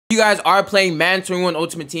You guys are playing Madden 21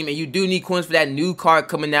 Ultimate Team and you do need coins for that new card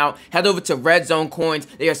coming out, head over to Red Zone Coins.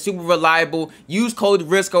 They are super reliable. Use code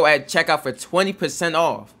Jurisco at checkout for 20%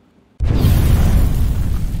 off.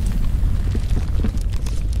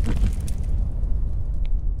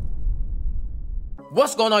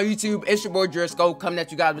 What's going on YouTube? It's your boy Jurisco coming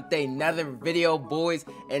at you guys with another video, boys.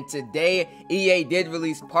 And today EA did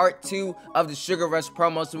release part 2 of the Sugar Rush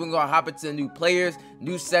promo, so we're gonna hop into the new players,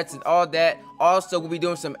 new sets, and all that. Also, we'll be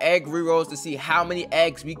doing some egg rerolls to see how many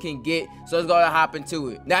eggs we can get, so let's go ahead and hop into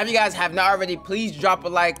it. Now, if you guys have not already, please drop a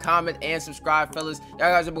like, comment, and subscribe, fellas.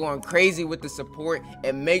 Y'all guys are going crazy with the support,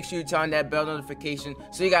 and make sure you turn on that bell notification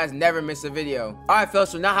so you guys never miss a video. Alright,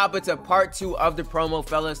 fellas, so now hop into part 2 of the promo,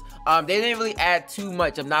 fellas. They didn't really add too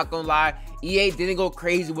much, I'm not gonna lie. EA didn't go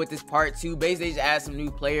crazy with this part 2. Basically, they just add some new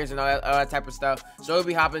players and all that type of stuff. So we'll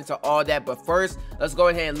be hopping into all that. But first, let's go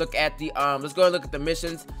ahead and look at the the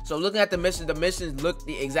missions. So looking at the missions look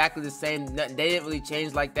exactly the same. They didn't really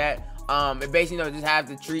change like that. It basically, just have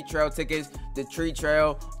the treat trail tickets, the treat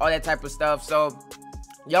trail, all that type of stuff. So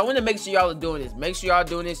y'all want to make sure y'all are doing this. Make sure y'all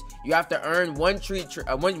doing this. You have to earn one treat.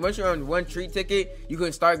 Once you earn one treat ticket, you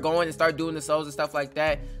can start going and start doing the souls and stuff like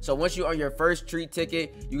that. So once you earn your first treat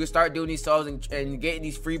ticket, you can start doing these souls and getting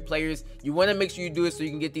these free players. You want to make sure you do it so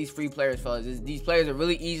you can get these free players, fellas. These players are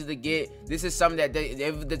really easy to get. This is something that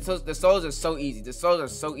the souls are so easy. The souls are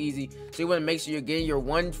so easy. So you want to make sure you're getting your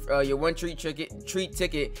one treat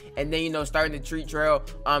ticket, and then starting the treat trail.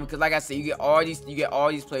 Because like I said, you get all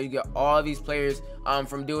these players.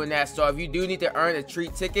 From doing that. So if you do need to earn a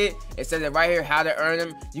treat ticket, it says it right here how to earn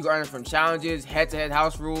them. You can earn them from challenges, head-to-head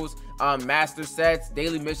house rules, master sets,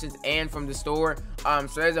 daily missions, and from the store. So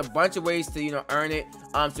there's a bunch of ways to earn it.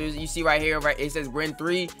 So you see right here, it says win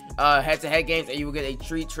 3 head-to-head games and you will get a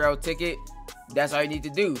treat trail ticket. That's all you need to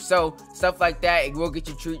do. So stuff like that, it will get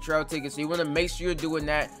you treat trail tickets. So you want to make sure you're doing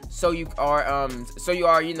that so you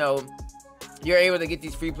are you're able to get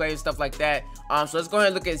these free players, stuff like that. So let's go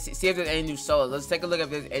ahead and look at see if there's any new solos. Let's take a look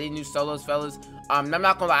if there's any new solos, fellas. I'm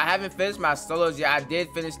not gonna lie, I haven't finished my solos yet. I did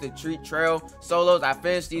finish the treat trail solos. I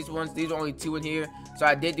finished these ones. These are only 2 in here, so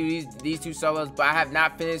I did do these 2 solos, but I have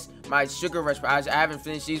not finished my Sugar Rush. I haven't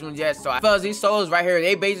finished these ones yet. So fellas, these solos right here,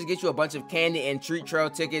 they basically get you a bunch of candy and treat trail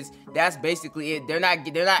tickets. That's basically it. They're not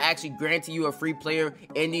actually granting you a free player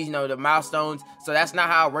in these the milestones. So that's not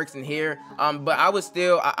how it works in here. But I would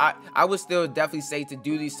still definitely say to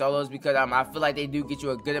do these solos because I feel like they do get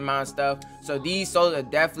you a good amount of stuff. So these solos are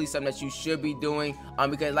definitely something that you should be doing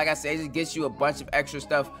because like I said, it just gets you a bunch of extra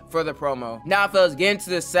stuff for the promo. Now fellas, get into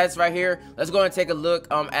the sets right here. Let's go and take a look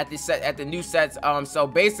at the new sets. So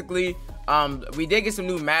basically we did get some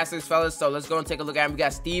new masters, fellas, so let's go and take a look at them. We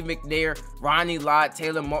got Steve Mcnair, Ronnie Lott,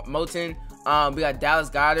 Taylor Moton, we got Dallas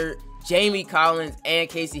Goedert, Jamie Collins, and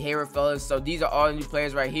Casey Hayward, fellas. So these are all the new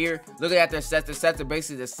players right here. Looking at their sets, are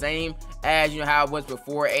basically the same as how it was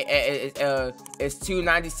before. It's 2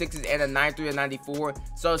 96s and a 93 and 94.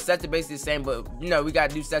 So sets are basically the same, but we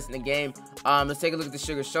got new sets in the game. Let's take a look at the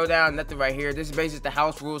Sugar Showdown. Nothing right here. This is basically the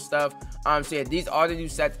house rule stuff. So yeah, these are the new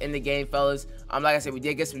sets in the game, fellas. Like I said, we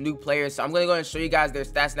did get some new players, so I'm gonna go and show you guys their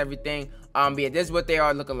stats and everything. But yeah, this is what they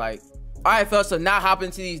are looking like. Alright, fellas, so now hop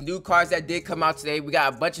into these new cards that did come out today. We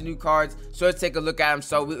got a bunch of new cards, so let's take a look at them.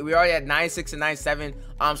 So we already at 96 and 97.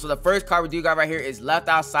 So the first card we do got right here is left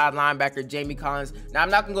outside linebacker Jamie Collins. Now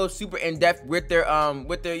I'm not gonna go super in depth with their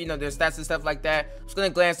their stats and stuff like that. I'm just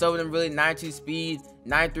gonna glance over them. Really, 92 speed,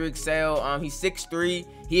 93 excel. He's 6'3".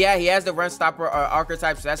 He has the run stopper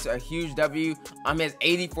archetype, so that's a huge W. He has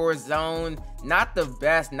 84 zone, not the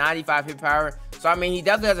best, 95 hit power. So he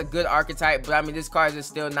definitely has a good archetype, but this card is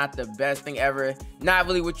still not the best thing ever. Not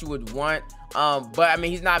really what you would want. But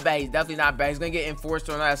he's not bad. He's definitely not bad. He's gonna get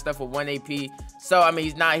enforcer and all that stuff with 1 AP. So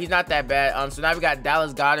he's not that bad. So now we got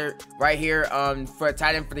Dallas Goedert right here for a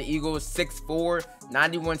tight end for the Eagles, 6'4",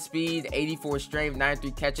 91 speed, 84 strength,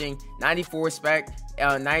 93 catching, 94 spec,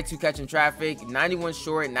 92 catching traffic, 91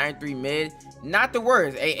 short, 93 mid. Not the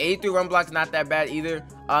worst. 83 run block's not that bad either.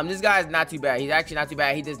 This guy is not too bad. He's actually not too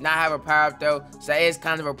bad. He does not have a power up though, so that is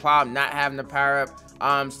kind of a problem not having the power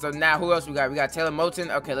up. So now who else we got? We got Taylor Moton.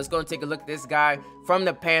 Okay, let's go and take a look at this guy from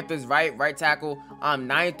the Panthers, right tackle.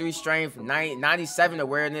 93 strength, 97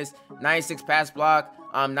 awareness, 96 pass block,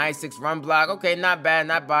 96 run block. Okay, not bad.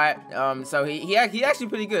 So he actually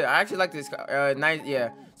pretty good. I actually like this. Yeah.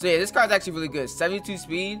 So yeah, this card's actually really good. 72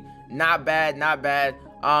 speed, not bad.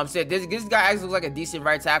 So yeah, this guy actually looks like a decent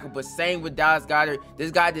right tackle, but same with Dallas Goedert. This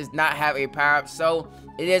guy does not have a power up, so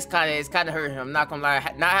it's kind of hurting him. I'm not gonna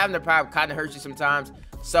lie, not having the power up kind of hurts you sometimes.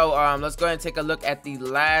 So let's go ahead and take a look at the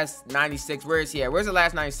last 96. Where is he at? Where's the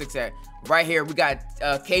last 96 at? right here, we got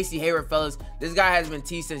Casey Hayward, fellas. This guy has been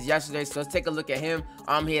teased since yesterday, so let's take a look at him.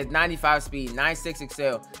 He has 95 speed, 96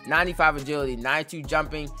 excel, 95 agility, 92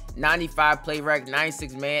 jumping, 95 play rec,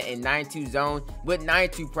 96 man, and 92 zone with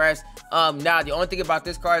 92 press. Now the only thing about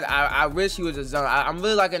this card, I wish he was a zone. I'm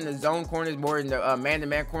really liking the zone corners more than the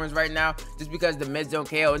man-to-man corners right now, just because the mid-zone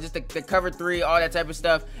KO and just the cover 3, all that type of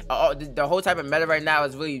stuff. The whole type of meta right now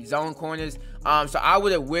is really zone corners. So I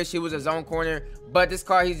would have wished he was a zone corner, but this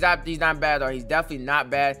card, he's not bad, though. He's definitely not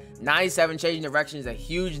bad. 97 changing direction is a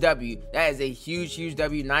huge W. That is a huge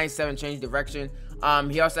W. 97 change direction.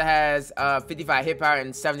 He also has 55 hit power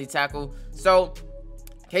and 70 tackle. So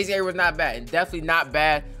Casey Hayward was not bad, and definitely not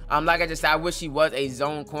bad. Like I just said, I wish he was a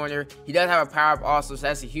zone corner. He does have a power up also, so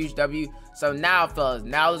that's a huge W. So now, fellas,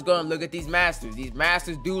 now let's go and look at these masters. These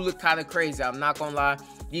masters do look kind of crazy. I'm not gonna lie.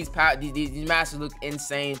 These masters look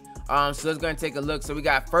insane. So let's go and take a look. So we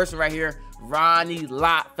got first one right here, Ronnie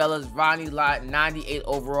Lott, fellas. Ronnie Lott, 98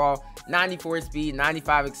 overall, 94 speed,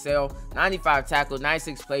 95 excel, 95 tackle,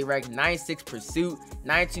 96 play rec, 96 pursuit,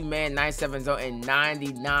 92 man, 97 zone, and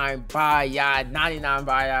 99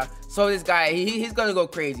 buyout. So this guy, he's gonna go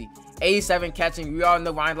crazy. 87 catching. We all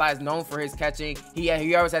know Ronnie Lott is known for his catching.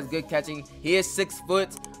 He always has good catching. He is 6 foot.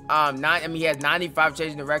 He has 95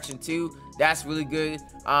 changing direction too. That's really good.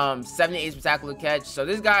 78 tackle to catch. So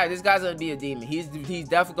this guy's gonna be a demon. He's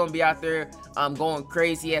definitely gonna be out there going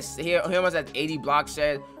crazy. He almost has 80 block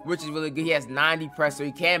shed, which is really good. He has 90 press, so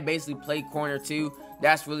he can basically play corner too.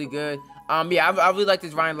 That's really good. Yeah, I really like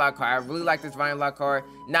this Ronnie Lott card. I really like this Ronnie Lott card.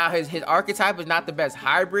 Now his archetype is not the best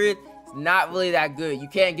hybrid. It's not really that good. You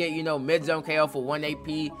can't get, you know, mid zone KO for 1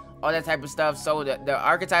 AP, all that type of stuff. So the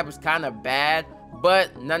archetype is kind of bad.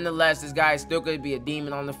 But nonetheless, this guy is still going to be a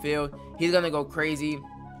demon on the field. He's going to go crazy.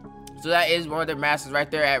 So that is one of the masters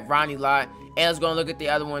right there at Ronnie Lott. And let's go and look at the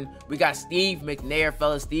other one. We got Steve Mcnair,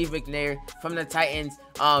 fellas. Steve Mcnair from the Titans.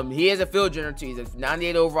 He is a field general too. He's a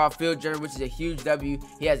 98 overall field general, which is a huge W.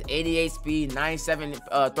 He has 88 speed, 97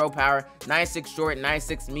 throw power, 96 short,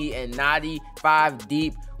 96 meat, and 95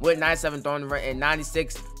 deep with 97 throwing the run and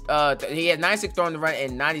 96. He had 96 throwing the run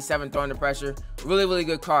and 97 throwing the pressure. Really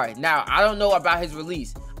good card. Now, I don't know about his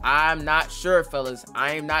release. I'm not sure, fellas.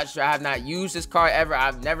 I am not sure. I have not used this card ever.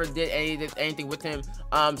 I've never did anything with him.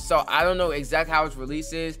 So I don't know exactly how his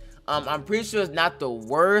release is. I'm pretty sure it's not the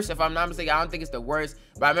worst. If I'm not mistaken, I don't think it's the worst.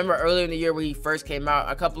 But I remember earlier in the year when he first came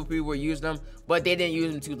out, a couple of people were using him, but they didn't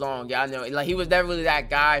use him too long. Y'all know, like, he was never really that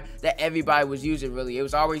guy that everybody was using, really. It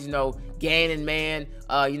was always, you know, Gannon, man,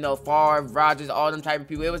 you know, Favre, Rodgers, all them type of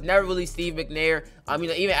people. It was never really Steve Mcnair. You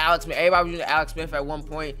know, even Alex Smith. Everybody was using Alex Smith at one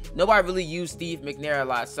point. Nobody really used Steve McNair a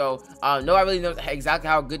lot. So nobody really knows exactly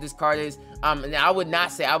how good this card is. And I would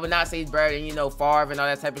not say he's better than, you know, Favre and all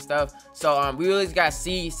that type of stuff. So we really just gotta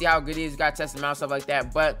see how good he is. Gotta test him out, stuff like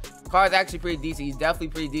that. But card's actually pretty decent. He's definitely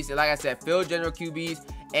pretty decent. Like I said, field general QBs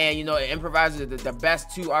and, you know, improvisers are the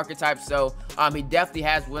best 2 archetypes. So he definitely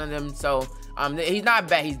has one of them. So he's not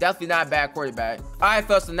bad. He's definitely not a bad quarterback. All right,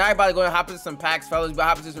 fellas. So now everybody going to hop into some packs, fellas. We're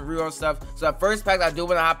hop into some real stuff. So the first pack I do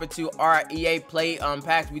want to hop into are EA Play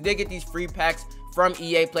packs. We did get these free packs from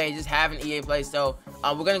EA Play and just having EA Play. So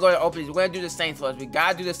we're gonna go to open these. We're gonna do the Saints, fellas. We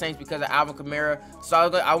gotta do the Saints because of Alvin Kamara. So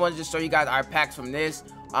I want to just show you guys our packs from this.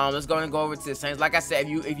 Let's go and go over to the Saints. Like I said,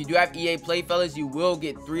 if you do have EA Play, fellas, you will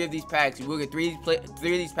get 3 of these packs. You will get 3 of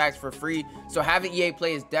these packs for free. So having EA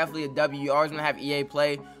Play is definitely a W. You always want to have EA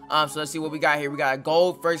Play. So let's see what we got here. We got a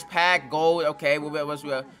gold first pack, gold. Okay,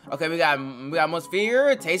 okay, we got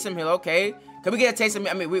Mcnair, Taysom Hill. Okay, can we get a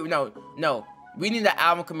Taysom? I mean, no. We need the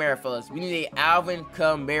Alvin Kamara, fellas. We need the Alvin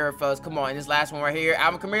Kamara, fellas. Come on, this last one right here,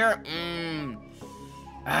 Alvin Kamara.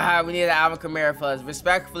 We need the Alvin Kamara, fellas.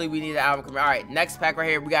 Respectfully, we need the Alvin Kamara. All right, next pack right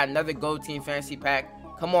here. We got another Gold Team Fantasy pack.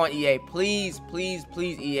 Come on, EA. Please,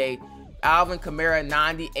 EA. Alvin Kamara,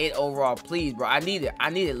 98 overall. Please, bro. I need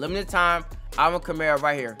it. Limited time, Alvin Kamara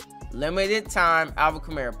right here. Limited time, Alvin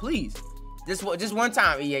Kamara. Please. Just one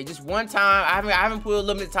time, EA. Just one time. I haven't put a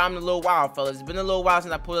limited time in a little while, fellas. It's been a little while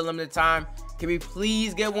since I put a limited time. Can we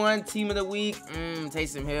please get one team of the week?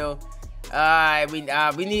 Taysom Hill. We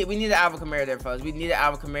need the Alvin Kamara there, fellas. We need the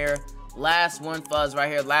Alvin Kamara. Last one, fellas, right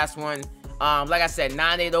here. Last one. Like I said,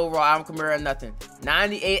 98 overall, Alvin Kamara or nothing.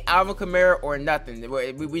 98 Alvin Kamara or nothing.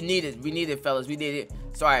 We need it. We need it, fellas. We need it.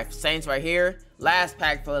 So, all right, Saints right here. Last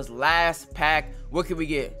pack, fellas. Last pack. What can we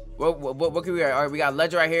get? What can we get? All right, we got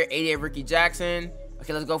Ledger right here. 88 Ricky Jackson.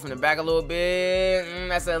 Okay, let's go from the back a little bit.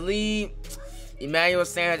 That's elite. Emmanuel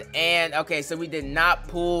Sanders, and okay, so we did not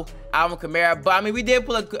pull Alvin Kamara, but I mean, we did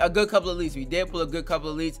pull a good couple of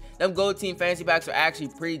elites. Them Gold Team Fantasy packs are actually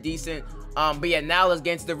pretty decent. But yeah, now let's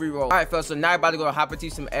get into the reroll. All right, fellas, so now I'm about to go hop into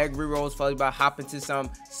some egg rerolls, fellas. About to hop into some.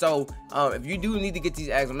 So if you do need to get these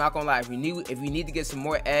eggs, I'm not gonna lie, if you need to get some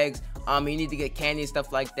more eggs, you need to get candy and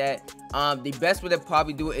stuff like that, the best way to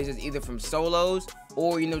probably do it is just either from solos,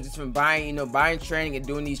 or just from buying buying training and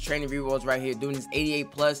doing these training rerolls right here, doing this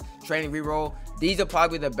 88+ training reroll. These are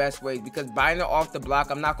probably the best ways, because buying it off the block,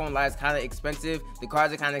 I'm not gonna lie, it's kind of expensive. The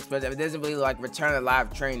cards are kind of expensive. It doesn't really like return a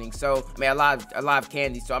live training, so I mean a lot of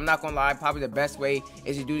candy. So I'm not gonna lie, probably the best way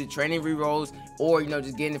is to do the training rerolls, or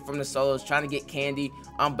just getting it from the solos, trying to get candy.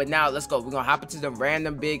 But now let's go. We're gonna hop into the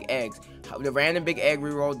random big eggs. The random big egg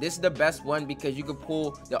reroll. This is the best one because you can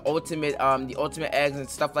pull the ultimate eggs and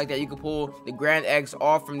stuff like that. You can pull the grand eggs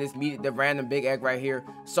off from the random big egg right here.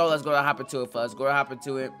 So let's go to hop into it, fellas. Go to hop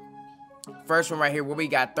into it. First one right here, where we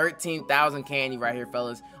got 13,000 candy right here,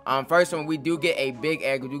 fellas. First one, we do get a big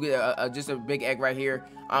egg. We do get just a big egg right here.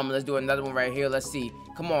 Let's do another one right here. Let's see.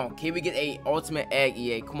 Come on, can we get a ultimate egg,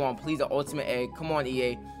 EA? Come on, please, an ultimate egg. Come on,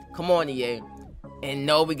 EA. Come on, EA. And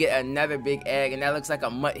no, we get another big egg, and that looks like a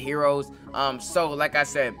Mutt Heroes. So like I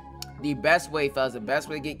said, the best way, fellas, the best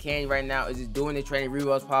way to get candy right now is just doing the training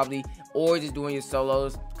rerolls probably, or just doing your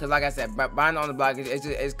solos. Because like I said, buying on the block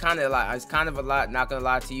it's kind of a lot. It's kind of a lot, not gonna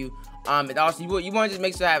lie to you. And also you want to just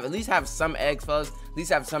make sure at least have some eggs, fellas. At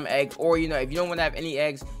least have some eggs, or if you don't want to have any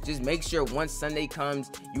eggs, just make sure once Sunday comes,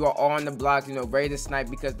 you are on the block, ready to snipe,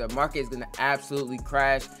 because the market is gonna absolutely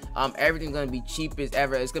crash. Everything's gonna be cheap as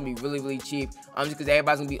ever. It's gonna be really, really cheap. Just because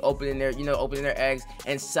everybody's gonna be opening their eggs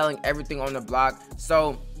and selling everything on the block.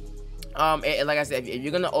 So and like I said, if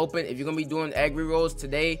you're gonna be doing egg rerolls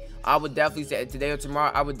today, I would definitely say today or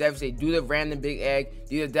tomorrow, I would definitely say do the random big egg.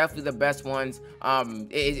 These are definitely the best ones.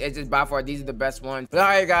 It's just by far, these are the best ones. But all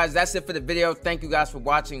right, guys, that's it for the video. Thank you guys for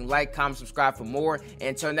watching. Like, comment, subscribe for more, and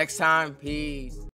until next time, peace.